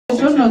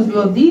Eso nos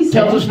lo dice,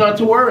 tells us not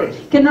to worry.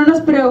 que no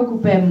nos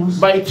preocupemos.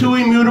 By two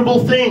immutable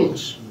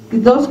things.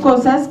 Dos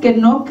cosas que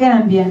no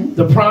cambian: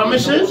 The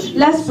promises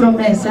las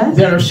promesas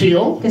that are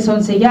sealed que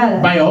son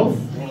selladas by oath,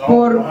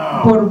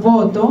 por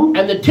voto,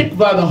 and the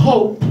tikva, the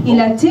hope, y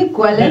la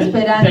tikva, la that is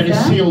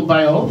esperanza, sealed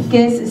by oath.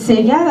 que es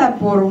sellada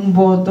por un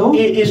voto.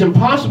 It is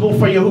impossible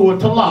for Yahuwah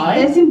to lie,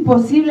 Es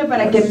imposible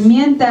para que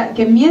mienta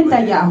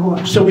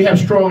Yahweh. so we have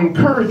strong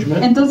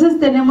encouragement. Entonces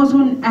tenemos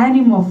un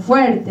ánimo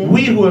fuerte,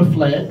 We who have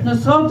fled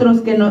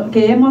nosotros que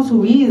hemos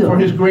huido for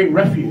his great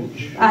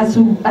refuge, a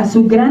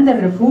su grande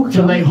to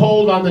refugio, lay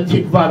hold on the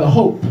tikva, the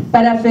hope,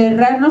 para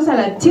aferrarnos a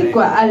la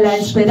tikva, a la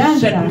set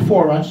esperanza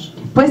before us,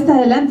 puesta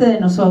delante de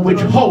nosotros.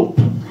 which hope,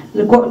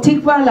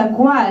 Tikva, la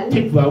cual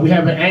tikva, we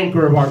have an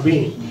anchor of our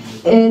being.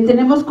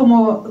 tenemos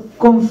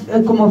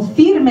como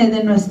firme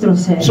de nuestro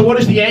ser. So what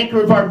is the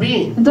anchor of our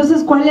being?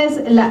 Entonces, ¿cuál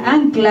es la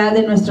ancla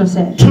de nuestro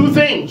ser? Two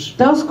things.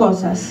 Dos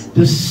cosas: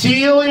 The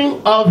sealing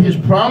of his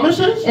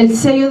promises el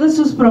sello de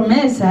sus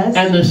promesas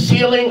and the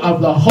sealing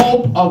of the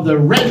hope of the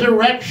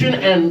resurrection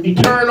and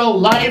eternal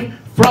life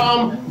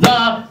from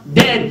the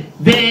dead.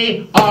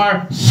 They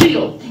are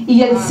sealed.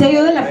 y el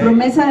sello de la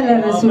promesa de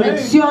la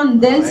resurrección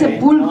del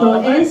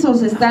sepulcro.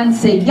 Esos están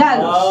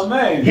sellados.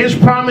 His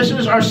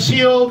promises are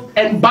sealed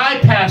and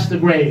bypass the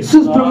grave.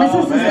 Sus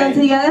promesas están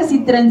selladas y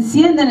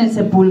trascienden el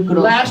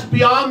sepulcro. Last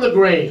beyond the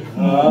grave.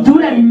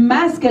 Duran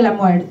más que la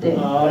muerte.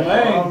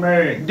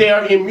 They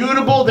are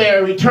immutable, they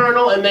are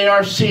eternal, and they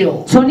are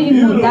sealed. Son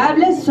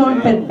inmutables,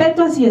 son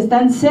perpetuas y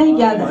están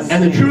selladas.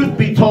 And the truth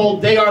be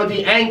told, they are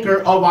the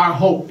anchor of our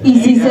hope. Y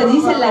si se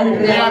dice la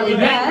They are the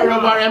anchor realidad,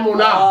 of our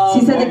emunah.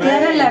 si se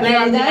declara la They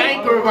are the realidad,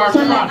 anchor of our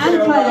son la trust.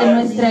 ancla de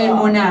nuestra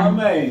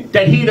emuná.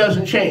 That he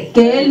doesn't change.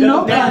 Que Él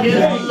no That his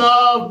cambia.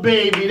 love,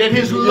 baby, that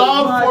his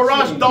love for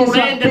us don't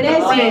end at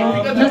the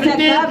grave. Because no if se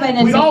it acaba en did,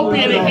 el we'd all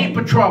be in a sepulcro. heap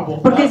of trouble.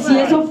 Porque si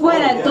eso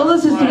fuera,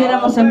 todos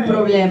estuviéramos en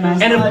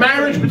problemas. And if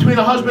marriage between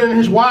a husband and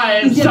his Y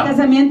wives si el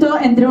casamiento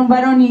entre un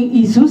varón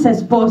y sus are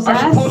esposas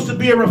supposed to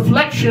be a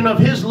reflection of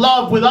his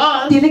love with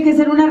us, tiene que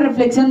ser una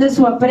reflexión de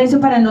su aprecio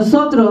para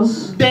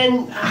nosotros,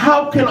 then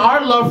how can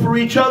our love for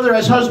each other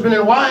as husband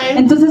and wife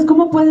entonces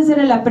 ¿cómo puede ser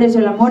el aprecio,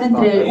 el amor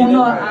entre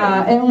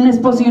un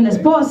esposo y una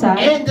esposa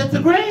end at the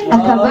grave?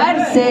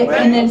 acabarse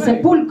en el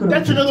sepulcro?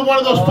 That's another one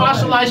of those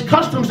fossilized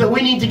customs that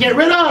we need to get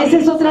rid Esa of.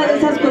 es otra de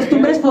esas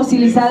costumbres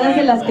fosilizadas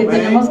de las que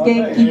tenemos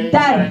que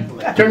quitar.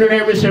 Turn to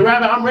them and say,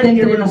 Rabbi, I'm ready to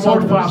get rid of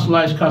more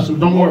fossilized customs.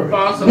 Don't worry.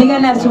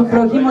 Digan a su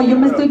prójimo: yo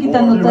me estoy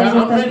quitando todas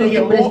I'm estas ready to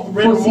get costumbres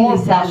rid of more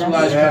fosilizadas.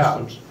 fossilized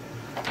customs.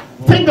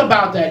 Think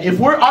about that. If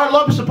our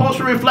love is supposed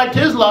to reflect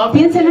his love,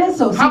 Piensen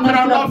eso. how can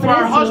our love for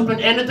our husband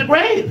end at the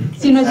grave?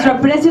 Si nuestro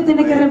aprecio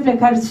tiene que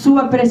reflejar su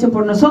aprecio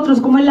por nosotros,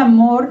 como el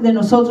amor de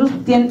nosotros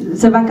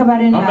se va a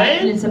acabar en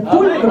el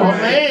sepulcro.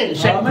 Amen.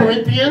 2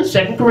 Corinthians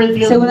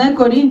Segunda de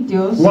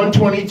Corintios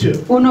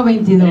 1:22.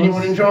 1:22.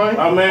 Anyone enjoying?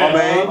 Amen.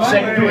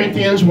 2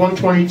 Corinthians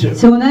 1:22.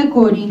 Segunda de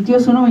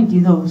Corintios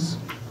 1:22.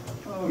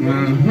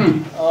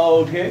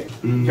 Okay.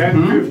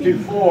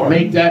 10:54.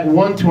 Make that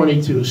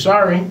 1:22.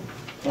 Sorry.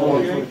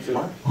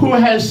 Who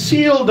has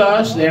sealed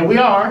us? There we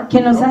are. Que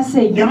nos ha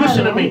You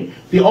listen to sellado. me.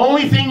 The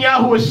only thing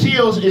Yahweh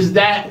seals is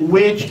that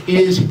which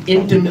is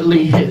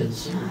intimately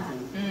his.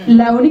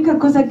 La única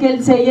cosa que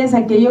él sella es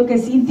aquello que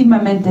es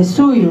íntimamente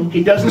suyo.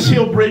 He doesn't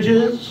seal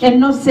bridges. Él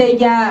no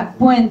sella He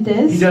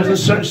puentes.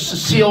 doesn't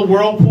seal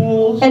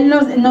whirlpools. Él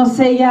no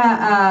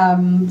sella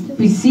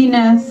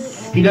piscinas.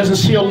 He doesn't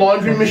seal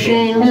laundry Él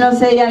machines. no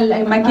sella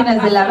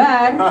máquinas de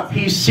lavar.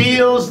 He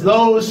seals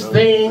those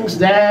things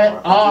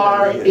that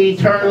are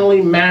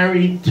eternally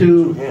married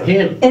to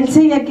him. Él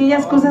sella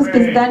aquellas cosas que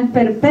están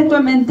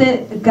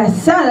perpetuamente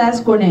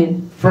casadas con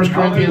él. 1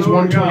 Corinthians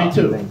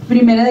 1:22.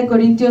 Primera de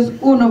Corintios He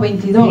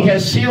 1:22.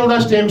 has sealed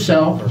us to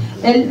himself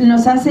Él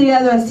nos ha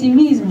sellado a sí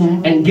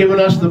mismo and given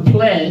us the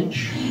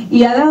pledge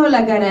y ha dado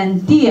la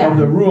garantía of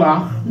the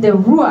Ruach de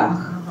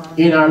Ruach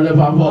in our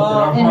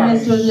levavot, in en our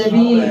hearts. nuestros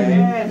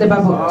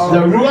levavot. The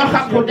Ruach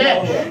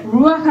HaKodesh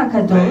Ruach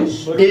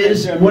HaKadosh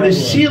is what is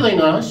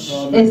sealing us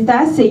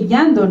está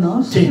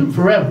sellándonos to him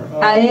forever.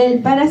 a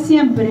él para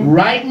siempre.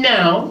 Right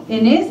now,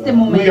 En este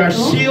we are momento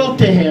sealed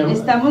to him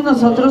estamos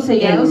nosotros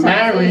sellados in a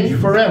marriage él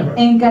forever.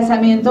 en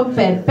casamiento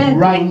perpetuo.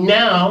 Right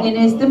now, En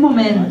este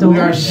momento we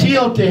are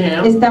sealed to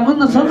him estamos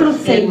nosotros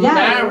sellados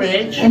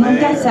marriage en un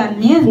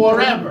casamiento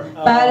forever.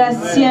 para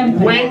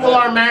siempre. When will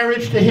our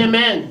marriage to him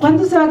end?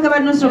 ¿Cuándo se va a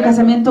acabar nuestro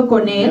casamiento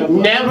con él?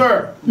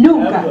 Never.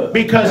 Nunca.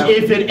 Because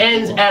if it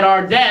ends at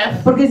our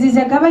death, Porque si se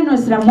acaba en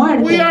nuestra we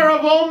muerte, are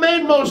of all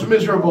men most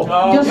miserable.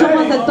 yo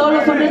somos de todos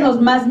los hombres los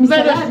más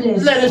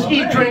miserables. Let us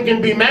eat, drink,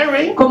 and be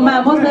merry.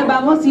 Comamos,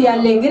 bebamos y For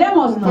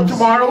alegrémonos,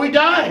 tomorrow we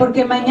die.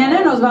 porque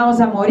mañana nos vamos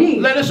a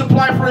morir. Let us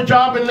apply for a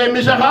job in Les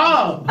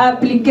Miserables.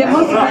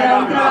 Apliquemos para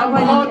un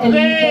trabajo en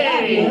el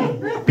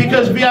miserable,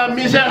 Because we are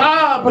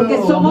miserables. Porque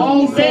somos All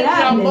men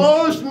are miserables.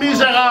 most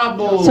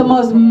miserables.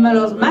 somos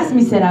los más Let us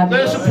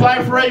miserables.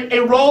 apply for a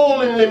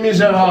role in Les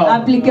Miserables.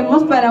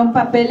 Apliquemos para un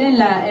papel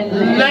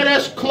Let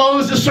us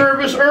close the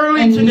service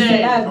early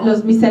today.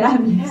 Los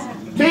miserables.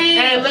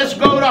 And let's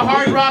go to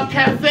Hard Rock Y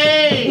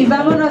Cafe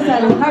vámonos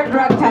al Hard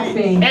Rock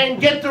Cafe. and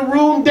get the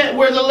room that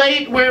where the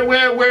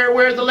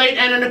late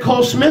Anna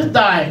Nicole Smith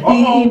died.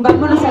 Y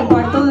vámonos al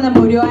cuarto donde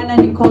murió Anna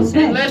Nicole And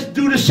Smith. let's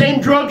do the same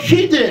drug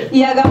she did.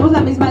 Y hagamos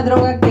la misma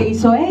droga que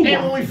hizo And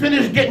ella. when we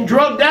finish getting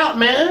drugged out,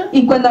 man,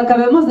 Y cuando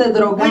acabemos de we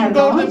can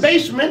go to drogarnos, the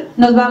basement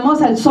nos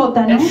vamos al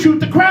sótano and shoot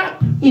the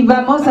crap y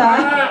vamos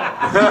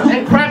a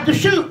and crack the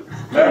shoot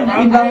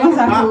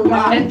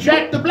jugar. and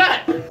Jack the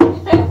Black.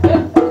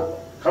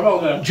 Come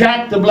on now.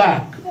 Jack the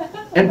Black.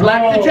 And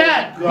Black the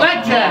Jack.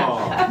 Black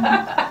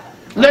Jack.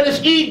 Let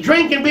us eat,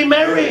 drink, and be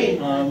merry.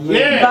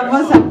 Yeah.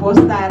 Vamos a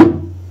apostar.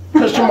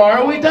 Because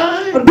tomorrow we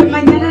die. Porque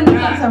mañana nos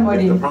vamos a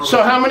morir.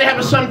 So how many have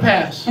a sun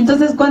pass?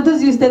 Entonces,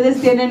 ¿cuántos de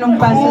ustedes tienen un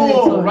pase del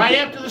Cool. sol? Right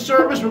after the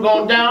service, we're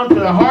going down to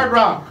the Hard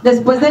Rock.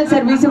 Después del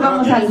servicio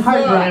vamos al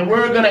Hard And Rock.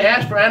 we're going to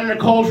ask for Anna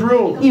Nicole's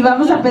room. Y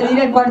vamos a pedir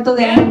el cuarto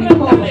de Anna We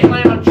Nicole.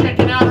 plan on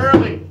checking out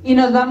early. Y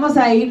nos vamos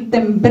a ir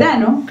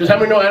temprano. Because how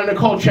many know Anna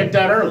Nicole checked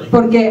out early?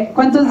 Porque,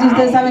 ¿cuántos de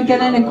ustedes saben que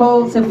Anna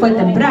Nicole se fue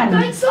temprano?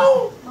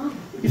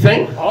 You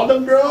think? All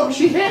them drugs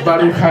she had.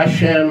 Baruch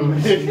Hashem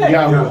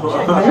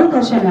Yahweh. Baruch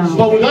Hashem.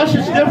 But with us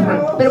it's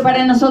different. Pero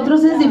para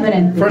nosotros es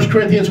diferente. 1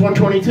 Corinthians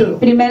 1:22.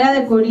 Primera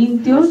de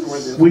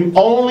Corintios,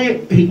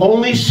 He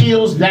only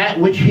seals that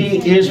which he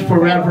is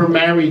forever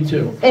married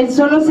to. él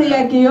solo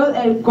sella aquello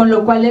con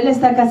lo cual él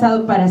está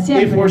casado para If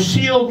siempre. we're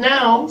sealed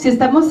now, Si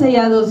estamos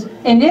sellados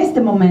en este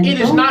momento, it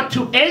is not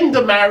to end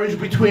the marriage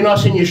between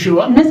us and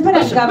Yeshua. no es para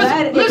Listen,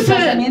 acabar el listen.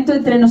 casamiento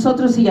entre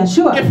nosotros y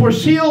Yeshua. If we're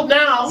sealed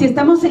now, Si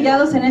estamos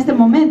sellados en este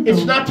momento,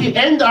 it's not to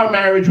end our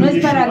marriage no with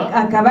es para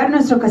Yeshua, acabar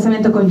nuestro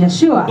casamiento con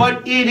Yeshua,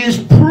 but it is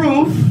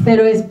proof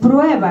pero es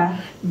prueba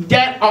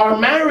that our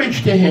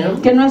marriage to him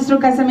que nuestro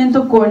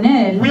casamiento con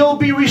él will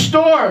be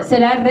restored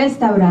será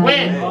restaurado.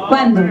 When?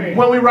 ¿Cuándo?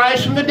 when we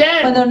rise from the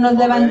dead. Cuando nos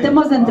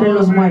levantemos de entre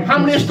los How many are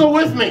muertos. still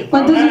with me?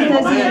 ¿Cuántos de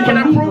ustedes siguen Can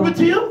I conmigo? prove it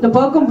to you? ¿Lo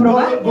puedo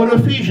comprobar? Go to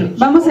Ephesians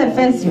Vamos a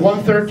Efesios.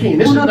 1:13.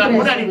 This is not, 1:13.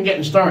 we're not even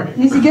getting started.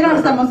 Ni siquiera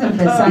estamos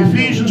empezando.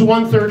 Ephesians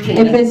 1:13.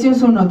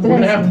 Efesios We're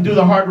going to have to 1:13. do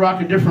the Hard Rock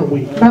a different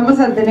week. Vamos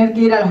a tener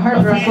que ir al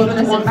Hard Rock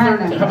otra Ephesians 1:13.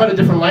 How semana. about a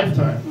different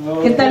lifetime?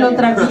 ¿Qué tal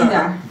otra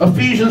vida?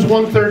 Ephesians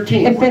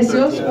 1:13.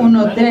 Efesios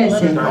 1:13.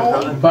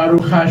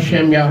 Baruch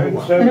Hashem Yahweh.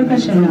 Baruch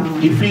Hashem.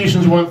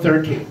 Ephesians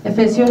 1:13.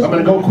 Efesios I'm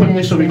going to go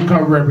quickly so we can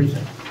cover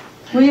everything.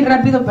 Muy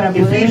rápido para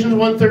poder Ephesians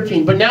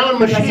 1:13. But now in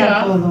pasar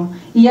Mashiach, todo.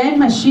 Y ya en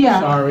Mashiach,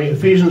 sorry,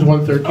 Ephesians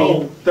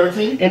 1:13.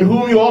 13? In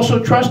whom you also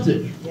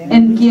trusted,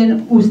 en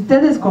quien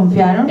ustedes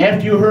confiaron,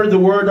 after you heard the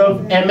word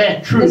of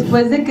Emet, truth,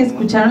 después de que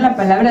escucharon la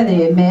palabra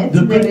de Emet, the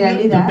de good, the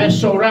realidad,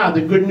 Besorah,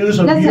 the good news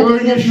of las your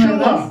salidas Yeshua,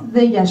 nuevas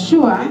de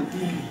Yeshua,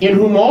 in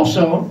whom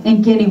also,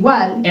 en quien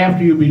igual,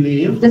 after you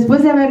believed,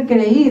 después de haber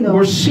creído,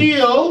 were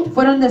sealed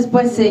fueron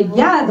después with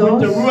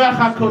sellados the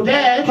Ruach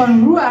HaKodesh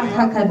con Ruach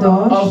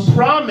HaKadosh of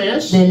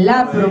promise. de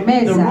la The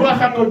promesa. Ruach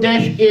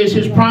HaKodesh is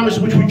his promise,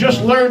 which we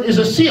just learned is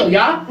a seal,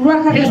 yeah?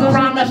 Ruach His HaKadosh es la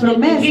promise in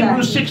promesa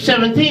Hebrews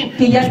 6:17,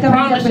 que ya his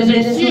acabamos de promise is aprender a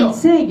es un seal.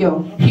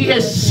 sello. He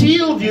has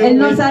sealed you Él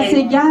nos ha with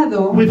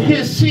sellado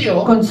his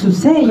seal, con su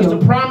because sello,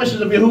 the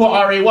promises of Yahuwah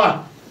are a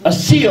what? A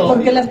seal.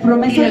 porque las He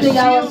promesas has de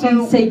Yahweh sealed son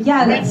you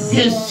selladas,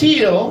 with his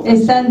seal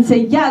están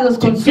sellados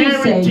to con su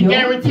sello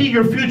guarantee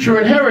your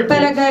future para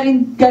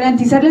inheritance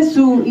garantizarles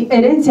su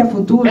herencia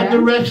futura and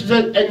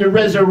the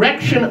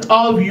resurrection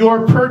of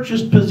your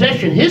purchased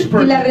possession, his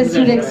y la purchased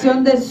possession.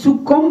 resurrección de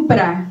su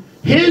compra,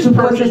 His su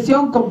purchased,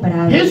 posesión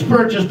comprada, his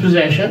purchased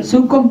possession,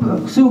 su compra,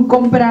 su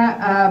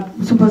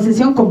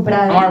posesión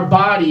comprada, our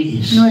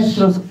bodies,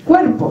 nuestros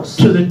cuerpos,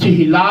 to the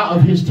Tehillah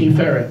of his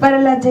Tiferet. para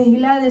la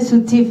tejilá de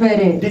su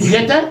Tiferet. Did you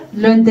get that?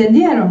 ¿Lo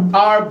entendieron?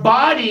 Our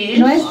bodies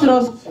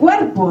Nuestros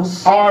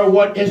cuerpos are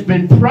what has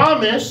been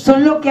promised,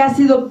 son lo que ha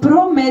sido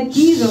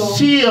prometido,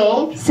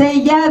 sealed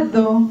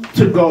sellado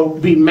to go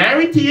be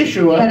married to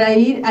Yeshua para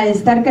ir a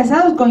estar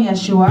casados con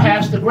Yeshua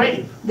past the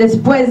grave.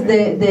 después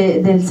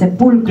del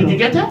sepulcro. Did you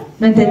get that?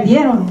 ¿Lo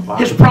entendieron?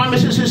 His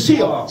promise is his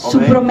seal. Su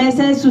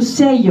promesa es su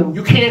sello.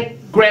 You can't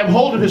grab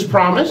hold of his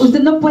promise.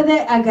 Usted no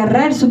puede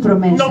agarrar su No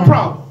promesa.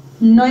 problem.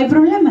 No hay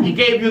problema. He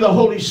gave you the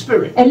Holy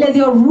Spirit, Él le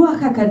dio Ruach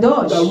the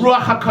HaKadosh.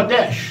 Ruach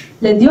HaKodesh,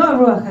 Le dio a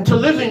Ruach to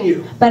HaKadosh live in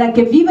you, para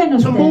que viva en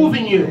to move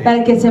usted. in you,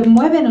 Para que se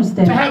mueva en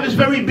usted. to have his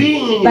very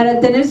being in you. Para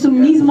tener su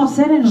mismo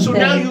ser en So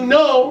now usted. you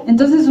know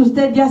Entonces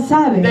usted ya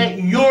sabe that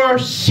your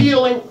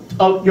sealing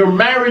of your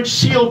marriage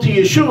seal to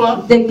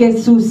Yeshua de que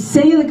su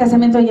sello de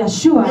casamiento a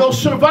Yeshua will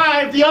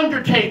survive the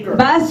undertaker,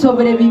 va a will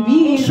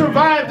sobrevivir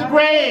survive the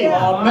grave.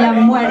 la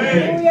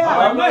muerte.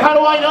 How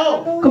do I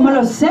know? ¿Cómo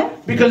lo sé?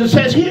 Because it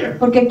says here,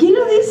 Porque aquí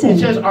lo it dice.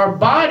 says our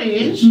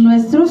bodies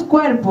Nuestros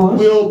cuerpos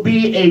will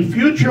be a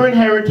future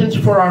inheritance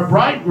for our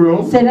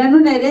bridegroom serán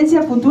una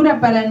herencia futura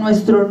para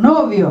nuestro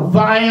novio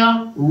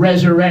via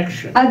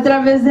resurrection. a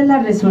través de la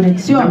And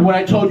resurrección. what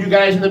I told you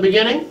guys in the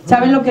beginning,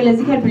 ¿Saben lo que les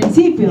dije al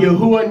principio?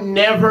 Yahuwah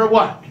never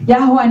what?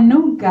 Yahweh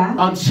nunca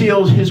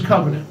Unseals his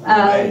covenant.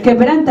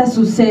 quebranta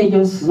sus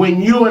sellos.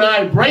 When you and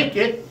I break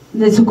it,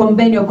 de su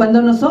convenio.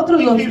 Cuando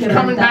nosotros He los keeps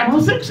coming back to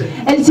quebrantamos, fix it.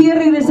 Él sigue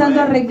regresando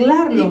a He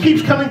arreglarlo.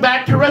 keeps coming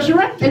back to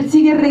resurrect it. Él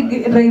sigue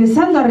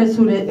regresando a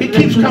He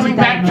keeps coming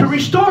back to resucitarnos.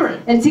 restore it.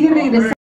 Él sigue regresando